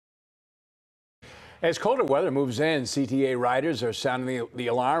As colder weather moves in, CTA riders are sounding the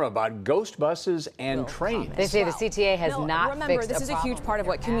alarm about ghost buses and trains. They say the CTA has not remember, fixed this is a huge part of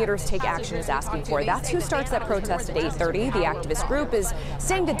what Commuters Take Action is asking for. That's who starts that protest at 8:30. The activist group is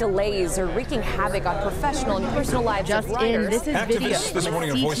saying the delays are wreaking havoc on professional and personal lives of riders. This is Activists this morning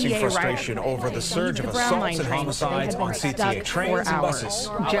are voicing frustration over the surge of assaults and homicides on CTA trains and buses.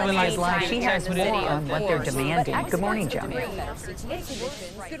 Joan is live. She has more on what they're demanding. Good morning, Joan.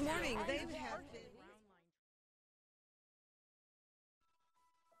 Good morning.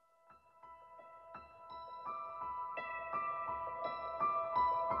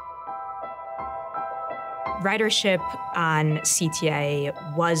 Ridership on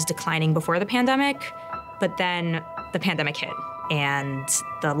CTA was declining before the pandemic, but then the pandemic hit and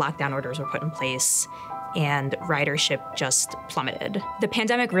the lockdown orders were put in place and ridership just plummeted. The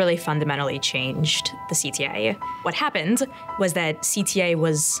pandemic really fundamentally changed the CTA. What happened was that CTA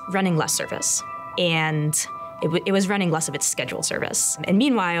was running less service and it was running less of its scheduled service. And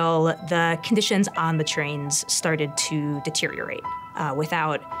meanwhile, the conditions on the trains started to deteriorate.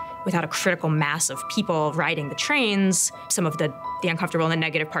 Without a critical mass of people riding the trains, some of the uncomfortable and the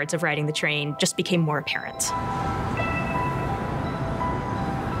negative parts of riding the train just became more apparent.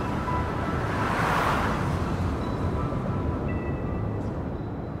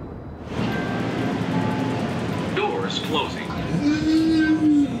 Doors closing.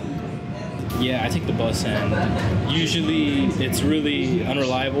 Yeah, I take the bus, and usually it's really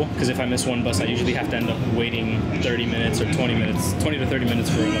unreliable because if I miss one bus, I usually have to end up waiting 30 minutes or 20 to 30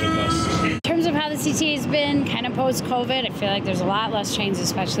 minutes for another bus. In terms of how the CTA has been kind of post-COVID, I feel like there's a lot less trains,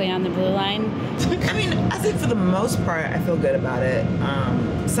 especially on the Blue Line. I mean, I think for the most part, I feel good about it.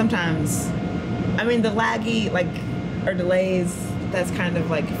 Sometimes, I mean, the laggy, or delays, that's kind of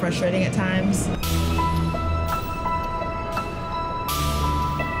frustrating at times.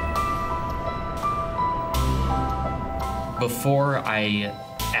 Before I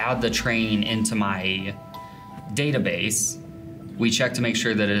add the train into my database, we check to make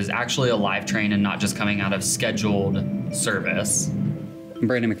sure that it is actually a live train and not just coming out of scheduled service. I'm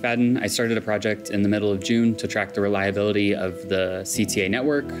Brandon McFadden. I started a project in the middle of June to track the reliability of the CTA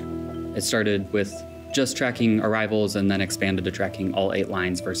network. It started with just tracking arrivals and then expanded to tracking all 8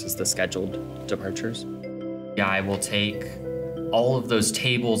 lines versus the scheduled departures. I will take all of those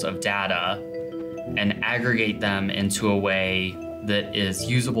tables of data and aggregate them into a way that is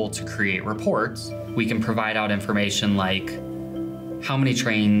usable to create reports. We can provide out information like how many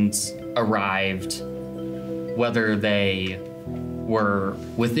trains arrived, whether they were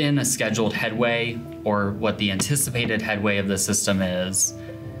within a scheduled headway or what the anticipated headway of the system is.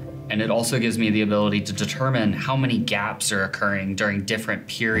 And it also gives me the ability to determine how many gaps are occurring during different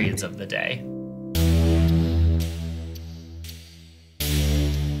periods of the day.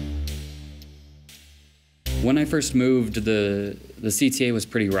 When I first moved, the CTA was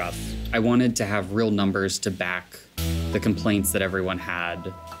pretty rough. I wanted to have real numbers to back the complaints that everyone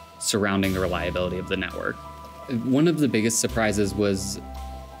had surrounding the reliability of the network. One of the biggest surprises was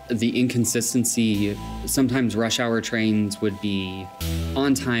the inconsistency. Sometimes rush hour trains would be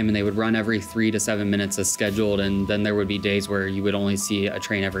on time and they would run every 3 to 7 minutes as scheduled, and then there would be days where you would only see a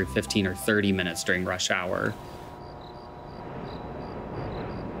train every 15 or 30 minutes during rush hour.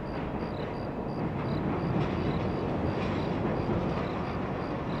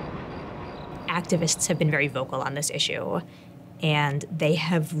 Activists have been very vocal on this issue, and they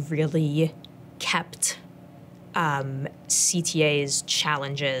have really kept CTA's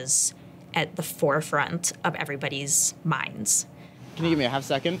challenges at the forefront of everybody's minds. Can you give me a half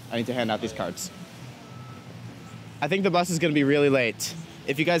second? I need to hand out these cards. I think the bus is going to be really late.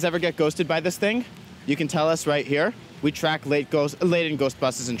 If you guys ever get ghosted by this thing, you can tell us right here. We track late and ghost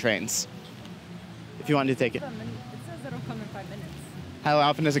buses and trains. If you want to take it. It says it'll come in 5 minutes. How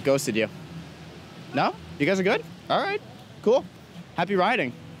often has it ghosted you? No? You guys are good? All right, cool. Happy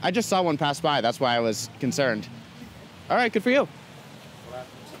riding. I just saw one pass by, that's why I was concerned. All right, good for you.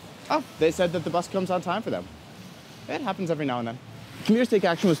 Oh, they said that the bus comes on time for them. It happens every now and then. Commuters Take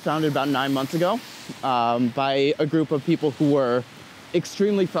Action was founded about 9 months ago by a group of people who were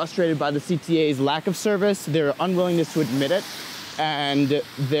extremely frustrated by the CTA's lack of service, their unwillingness to admit it, and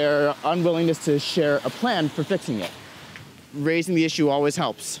their unwillingness to share a plan for fixing it. Raising the issue always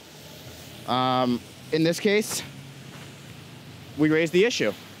helps. In this case, we raised the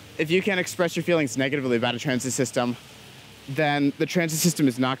issue. If you can't express your feelings negatively about a transit system, then the transit system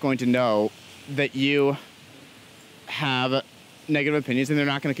is not going to know that you have negative opinions and they're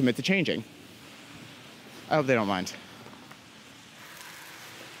not going to commit to changing. I hope they don't mind.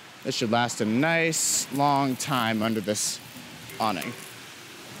 This should last a nice long time under this awning.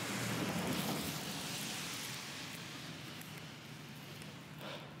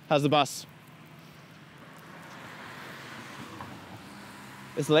 How's the bus?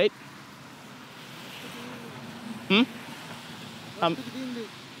 It's late?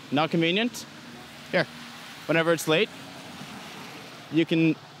 Not convenient? Here, whenever it's late, you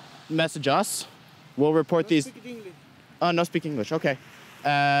can message us. We'll report these. Oh, no speak English, okay.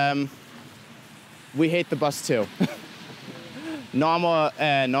 We hate the bus too. No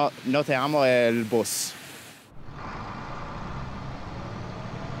te amo el bus.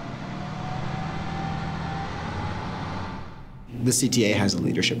 The CTA has a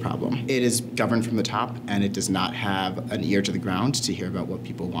leadership problem. It is governed from the top, and it does not have an ear to the ground to hear about what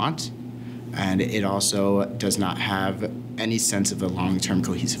people want. And it also does not have any sense of a long-term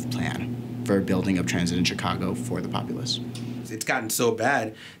cohesive plan for building up transit in Chicago for the populace. It's gotten so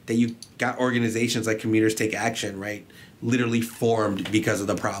bad that you got organizations like Commuters Take Action, right, literally formed because of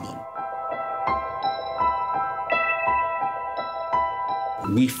the problem.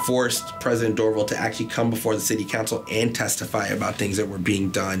 We forced President Dorval to actually come before the city council and testify about things that were being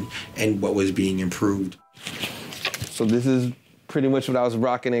done and what was being improved. So this is pretty much what I was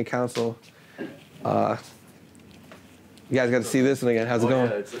rocking in council. You guys got to see this one again. How's it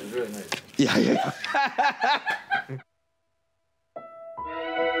going? Yeah, it's really nice. Yeah.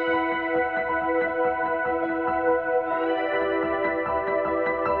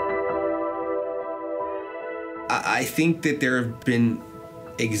 I think that there have been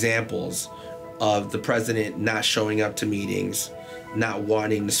examples of the president not showing up to meetings, not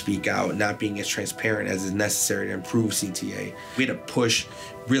wanting to speak out, not being as transparent as is necessary to improve CTA. We had to push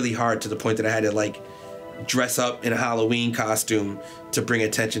really hard to the point that I had to dress up in a Halloween costume to bring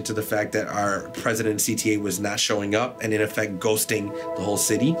attention to the fact that our president of CTA was not showing up and in effect ghosting the whole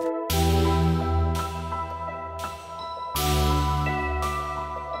city.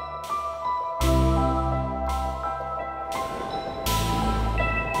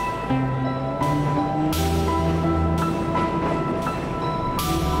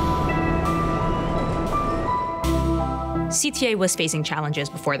 CTA was facing challenges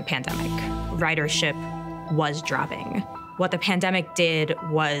before the pandemic. Ridership was dropping. What the pandemic did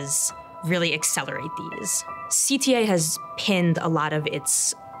was really accelerate these. CTA has pinned a lot of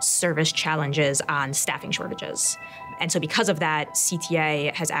its service challenges on staffing shortages. And so because of that,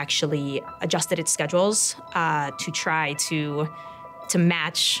 CTA has actually adjusted its schedules to try to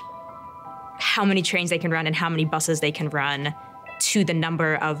match how many trains they can run and how many buses they can run to the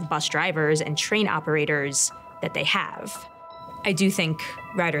number of bus drivers and train operators that they have. I do think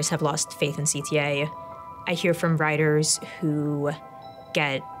riders have lost faith in CTA. I hear from riders who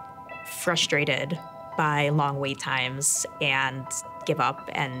get frustrated by long wait times and give up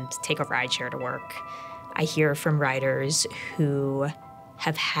and take a rideshare to work. I hear from riders who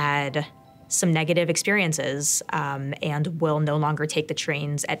have had some negative experiences and will no longer take the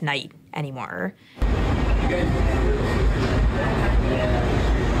trains at night anymore. You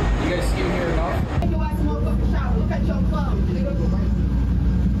guys see here enough? Look at your clothes.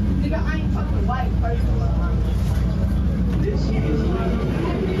 Nigga, I ain't fucking white, first of all. This shit is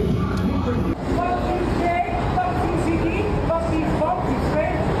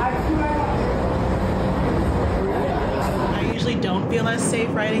I usually don't feel as safe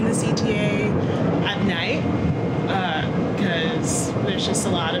riding the CTA at night because there's just a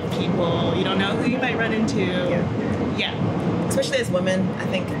lot of people. You don't know who you might run into. Yeah. Especially as women, I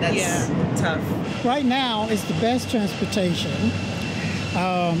think that's tough. Right now, it's the best transportation.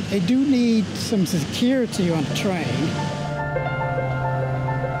 They do need some security on the train.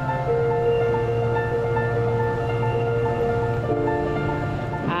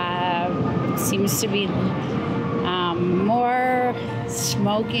 Seems to be more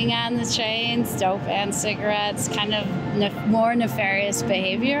smoking on the trains, dope and cigarettes, kind of more nefarious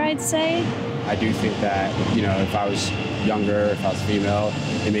behavior, I'd say. I do think that, if I was younger, if I was female,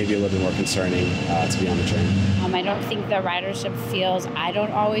 it may be a little bit more concerning to be on the train. I don't think the ridership I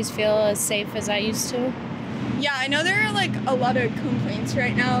don't always feel as safe as I used to. Yeah, I know there are a lot of complaints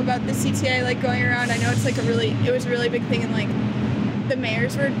right now about the CTA going around. I know it's it was a really big thing, and the mayor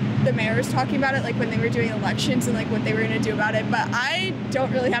was talking about it when they were doing elections and what they were going to do about it. But I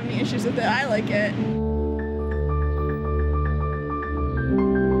don't really have any issues with it. I like it.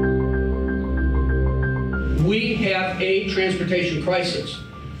 We have a transportation crisis.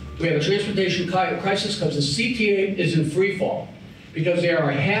 We have a transportation crisis because the CTA is in free fall, because there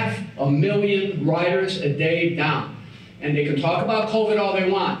are 500,000 riders a day down. And they can talk about COVID all they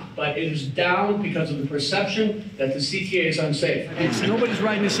want, but it is down because of the perception that the CTA is unsafe. Nobody's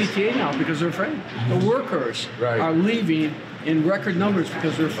riding the CTA now because they're afraid. The workers are leaving in record numbers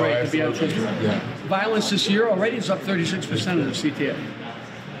because they're afraid to be on transit. Violence this year already is up 36% of the CTA.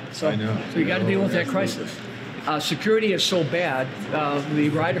 So, I know. So you got to deal with that crisis. Security is so bad. The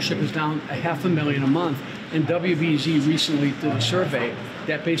ridership is down 500,000 a month. And WBZ recently did a survey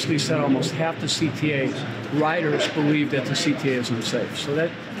that basically said almost half the CTA's riders believe that the CTA is unsafe. So that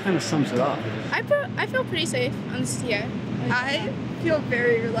kind of sums it up. I feel pretty safe on the CTA. I feel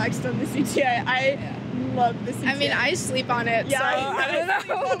very relaxed on the CTA. I love the CTA. I mean, I sleep on it, so I don't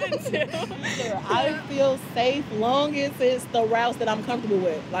know. I feel safe long as it's the routes that I'm comfortable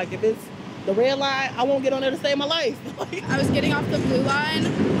with. Like if it's the red line, I won't get on there to save my life. I was getting off the blue line,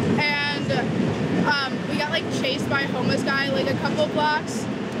 and we got like chased by a homeless guy like a couple blocks.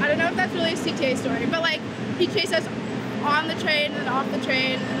 I don't know if that's really a CTA story, but like he chased us on the train and off the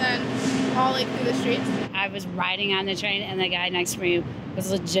train and then all like through the streets. I was riding on the train and the guy next to me was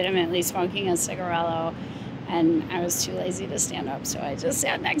legitimately smoking a cigarillo, and I was too lazy to stand up, so I just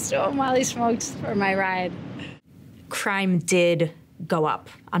sat next to him while he smoked for my ride. Crime did go up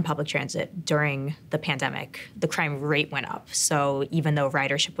on public transit during the pandemic. The crime rate went up. So even though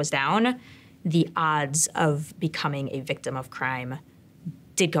ridership was down, the odds of becoming a victim of crime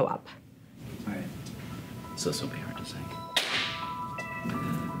did go up. Right. So this will be hard to say.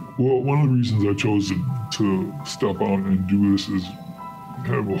 Well, one of the reasons I chose to step out and do this is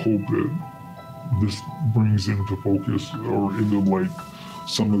have a hope that this brings into focus or into light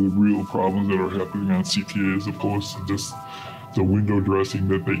some of the real problems that are happening on CTA as opposed to just the window dressing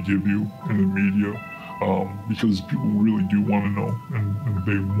that they give you in the media, because people really do want to know and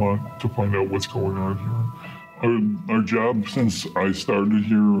they want to find out what's going on here. Our job since I started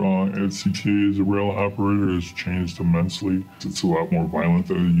here at CTA as a rail operator has changed immensely. It's a lot more violent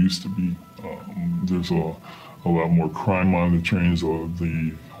than it used to be. There's a lot more crime on the trains.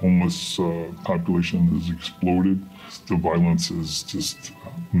 The homeless population has exploded. The violence is just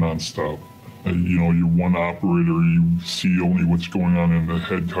nonstop. You know, you're one operator, you see only what's going on in the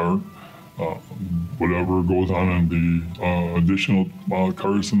head car. Whatever goes on in the additional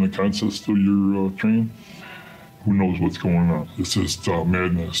cars in the consist of your train, who knows what's going on. It's just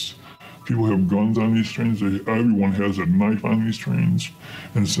madness. People have guns on these trains. Everyone has a knife on these trains.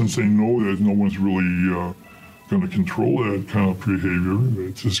 And since they know that no one's really going to control that kind of behavior,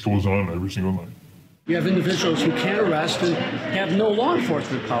 it just goes on every single night. You have individuals who can't arrest and have no law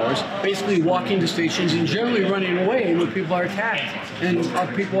enforcement powers, basically walking to stations and generally running away when people are attacked and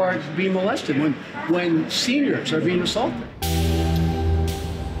people are being molested, when seniors are being assaulted.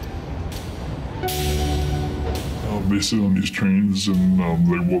 They sit on these trains and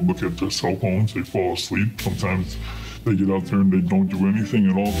they will look at their cell phones, they fall asleep. Sometimes they get out there and they don't do anything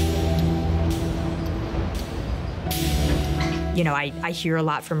at all. You know, I hear a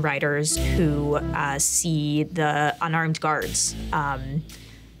lot from riders who see the unarmed guards,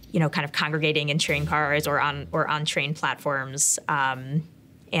 you know, kind of congregating in train cars or on train platforms, and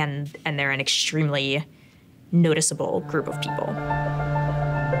they're an extremely noticeable group of people.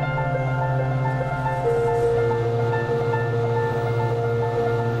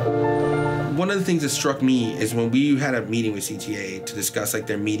 One of the things that struck me is when we had a meeting with CTA to discuss like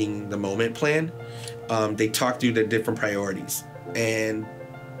their meeting the moment plan, they talked through their different priorities, and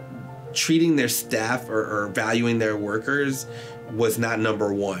treating their staff or valuing their workers was not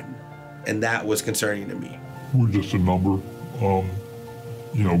number one, and that was concerning to me. We're just a number.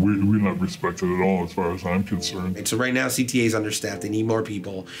 You know, we're not respected at all as far as I'm concerned. And so right now CTA is understaffed, they need more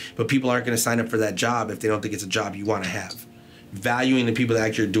people, but people aren't going to sign up for that job if they don't think it's a job you want to have. Valuing the people that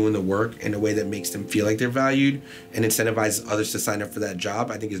actually are doing the work in a way that makes them feel like they're valued and incentivize others to sign up for that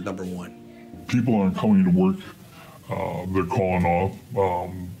job, I think is number one. People aren't coming to work. They're calling off.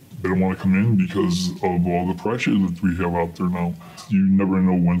 They don't want to come in because of all the pressure that we have out there now. You never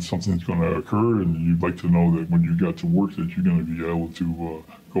know when something's going to occur, and you'd like to know that when you got to work that you're going to be able to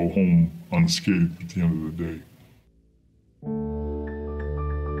go home unscathed at the end of the day.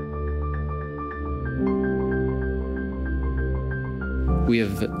 We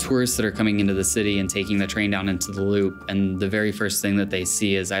have tourists that are coming into the city and taking the train down into the loop, and the very first thing that they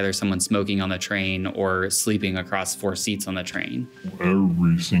see is either someone smoking on the train or sleeping across 4 seats on the train.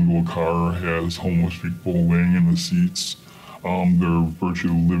 Every single car has homeless people laying in the seats. They're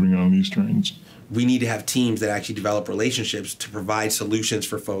virtually living on these trains. We need to have teams that actually develop relationships to provide solutions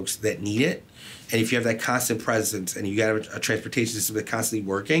for folks that need it. And if you have that constant presence and you got a transportation system that's constantly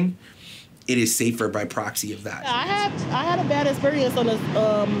working, it is safer by proxy of that. I had a bad experience on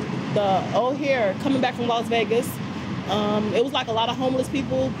the O'Hare coming back from Las Vegas. It was like a lot of homeless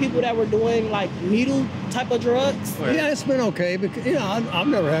people that were doing like needle type of drugs. Yeah, it's been okay because I've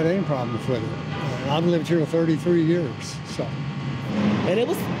never had any problems with it. I've lived here 33 years, so. And it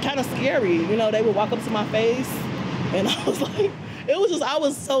was kind of scary. You know, they would walk up to my face And I was like, I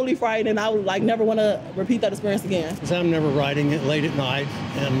was totally frightened, and I would like never want to repeat that experience again. Because I'm never riding it late at night,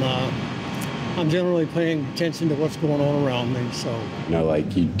 and I'm generally paying attention to what's going on around me, so. You know,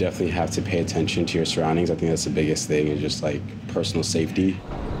 like, you definitely have to pay attention to your surroundings. I think that's the biggest thing, is just like personal safety.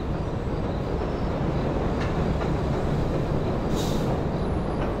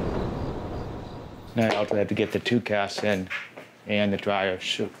 I also had to get the 2 casts in and the dryer.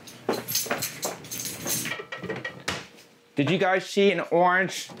 Shoot. Did you guys see an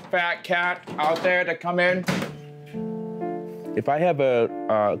orange fat cat out there to come in? If I have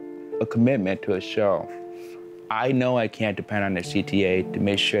a commitment to a show, I know I can't depend on the CTA to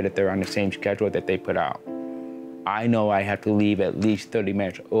make sure that they're on the same schedule that they put out. I know I have to leave at least 30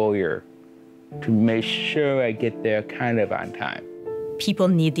 minutes earlier to make sure I get there kind of on time. People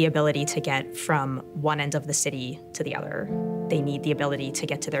need the ability to get from one end of the city to the other. They need the ability to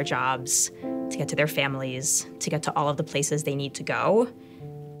get to their jobs, to get to their families, to get to all of the places they need to go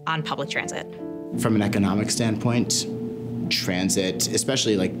on public transit. From an economic standpoint, transit,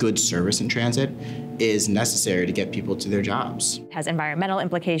 especially like good service in transit, is necessary to get people to their jobs. It has environmental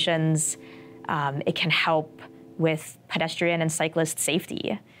implications. It can help with pedestrian and cyclist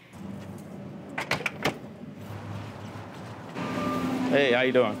safety. Hey, how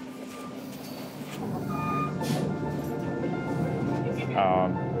you doing?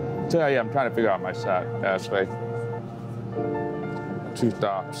 So yeah, I'm trying to figure out my set, actually. 2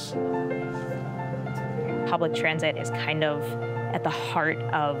 stops. Public transit is kind of at the heart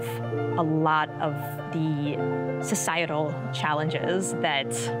of a lot of the societal challenges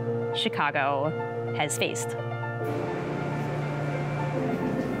that Chicago has faced.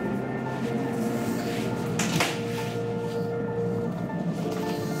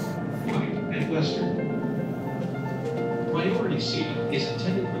 And Western. Priority seating is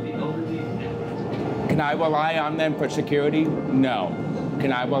intended for the elderly and Can I rely on them for security? No.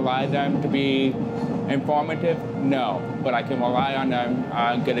 Can I rely on them to be informative? No. But I can rely on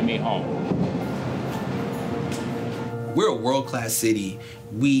them getting me home. We're a world-class city.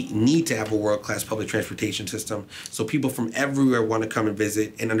 We need to have a world-class public transportation system so people from everywhere want to come and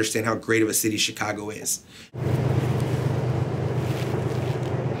visit and understand how great of a city Chicago is.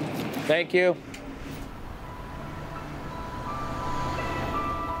 Thank you.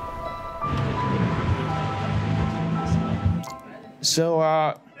 So,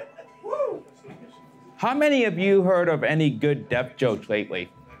 how many of you heard of any good deaf jokes lately?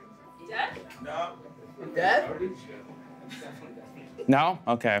 Deaf? No. Deaf? No?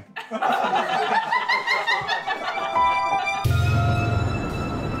 Okay.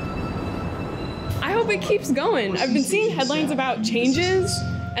 I hope it keeps going. I've been seeing headlines about changes,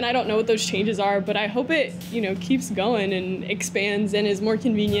 and I don't know what those changes are, but I hope it, keeps going and expands and is more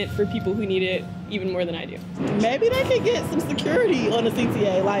convenient for people who need it even more than I do. Maybe they could get some security on the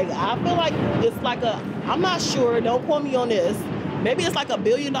CTA. Like, I feel like it's like I'm not sure, don't quote me on this. Maybe it's like $1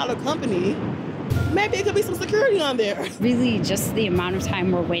 billion company. Maybe it could be some security on there. Really, just the amount of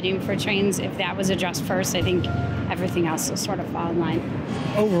time we're waiting for trains, if that was addressed first, I think everything else will sort of fall in line.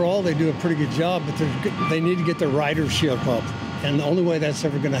 Overall, they do a pretty good job, but they need to get their ridership up. And the only way that's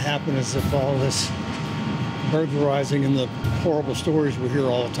ever going to happen is if all this burglarizing and the horrible stories we hear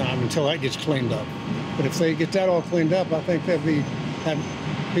all the time until that gets cleaned up. But if they get that all cleaned up, I think they'll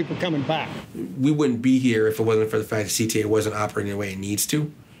have people coming back. We wouldn't be here if it wasn't for the fact that CTA wasn't operating the way it needs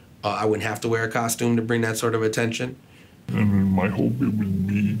to. I wouldn't have to wear a costume to bring that sort of attention. And my hope it would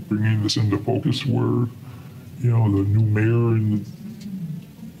be bringing this into focus where, the new mayor and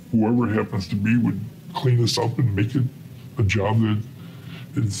whoever it happens to be would clean this up and make it a job that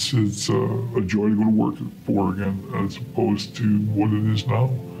it's a joy to go to work for again, as opposed to what it is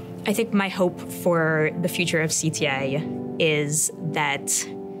now. I think my hope for the future of CTA is that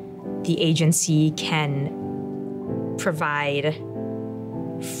the agency can provide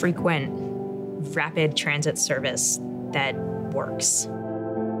frequent, rapid transit service that works.